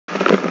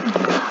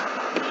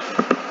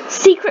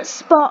secret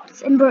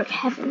spots in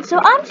Brookhaven. So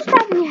I'm just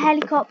driving a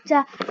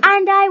helicopter,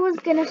 and I was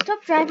gonna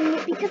stop driving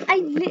it because I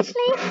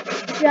literally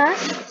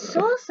just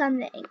saw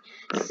something.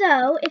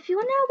 So if you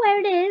wanna know where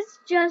it is,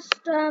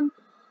 just yeah.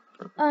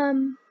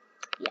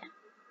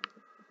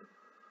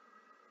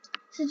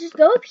 So just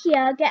go up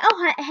here, get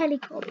a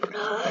helicopter.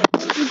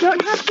 You don't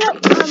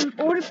have to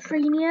order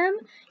premium.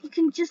 You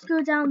can just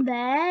go down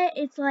there.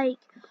 It's like,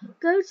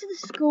 go to the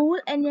school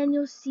and then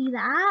you'll see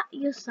that.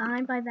 You'll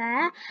sign by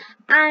there.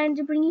 And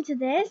it'll bring you to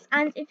this.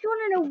 And if you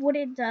want to know what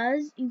it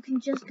does, you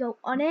can just go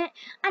on it.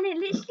 And it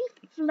literally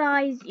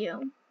flies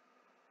you.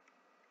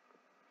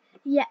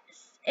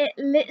 Yes, it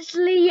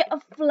literally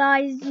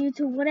flies you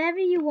to whatever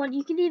you want.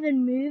 You can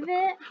even move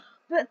it.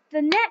 But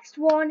the next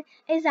one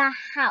is a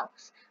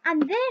house.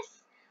 And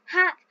this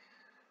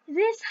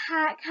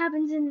hack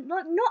happens in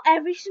not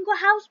every single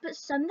house, but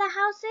some of the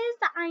houses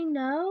that I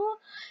know.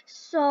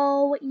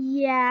 So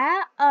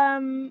yeah,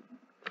 so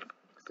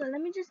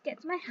let me just get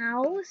to my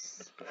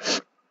house.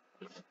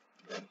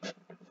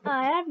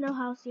 I have no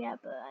house yet,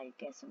 but I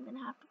guess I'm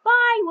gonna have to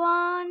buy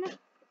one.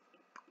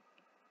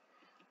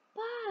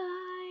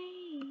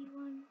 Buy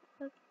one.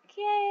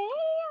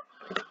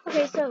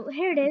 Okay, so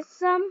here it is.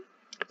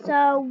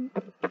 So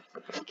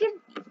you can,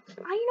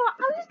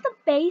 I'll use the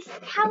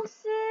basic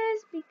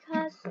houses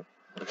because the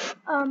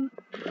one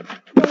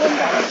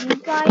that you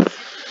guys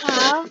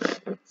have,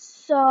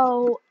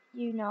 so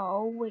you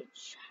know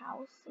which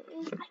house it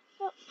is. I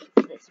thought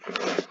it's this one.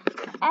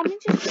 Let me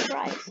just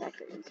try a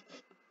second.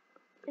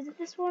 Is it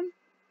this one?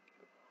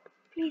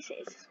 Please say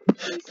it's this one.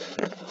 Please.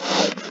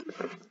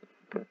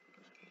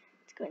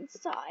 Let's go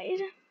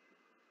inside.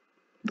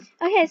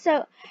 Okay,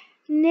 so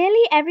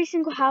nearly every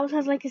single house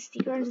has like a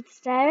sticker under the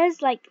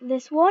stairs, like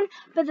this one,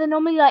 but they're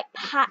normally like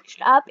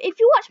patched up. If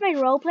you watch my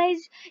role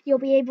plays, you'll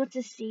be able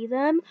to see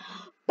them.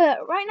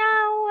 But right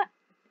now,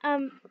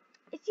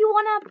 if you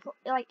wanna,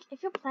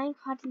 if you're playing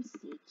hide and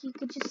seek, you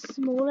could just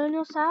smaller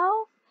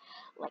yourself,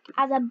 like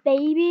as a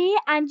baby,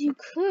 and you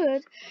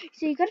could.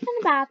 So you gotta find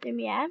the bathroom,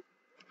 yeah.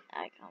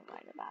 I can't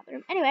find the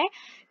bathroom. Anyway,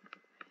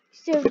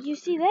 so you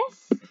see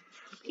this?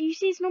 You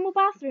see it's normal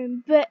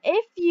bathroom, but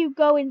if you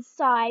go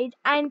inside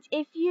and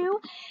if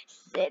you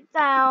sit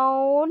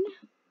down,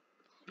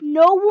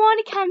 no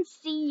one can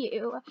see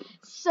you.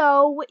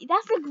 So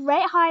that's a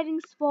great hiding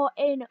spot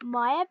in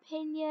my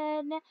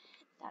opinion.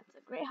 That's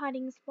a great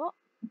hiding spot.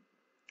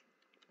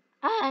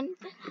 And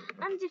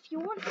if you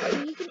want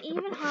to, you can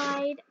even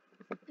hide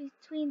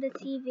between the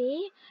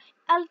TV.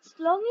 As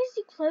long as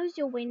you close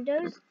your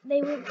windows,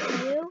 they won't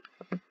see you.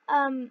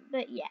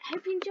 But yeah,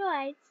 hope you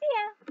enjoyed. See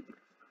ya.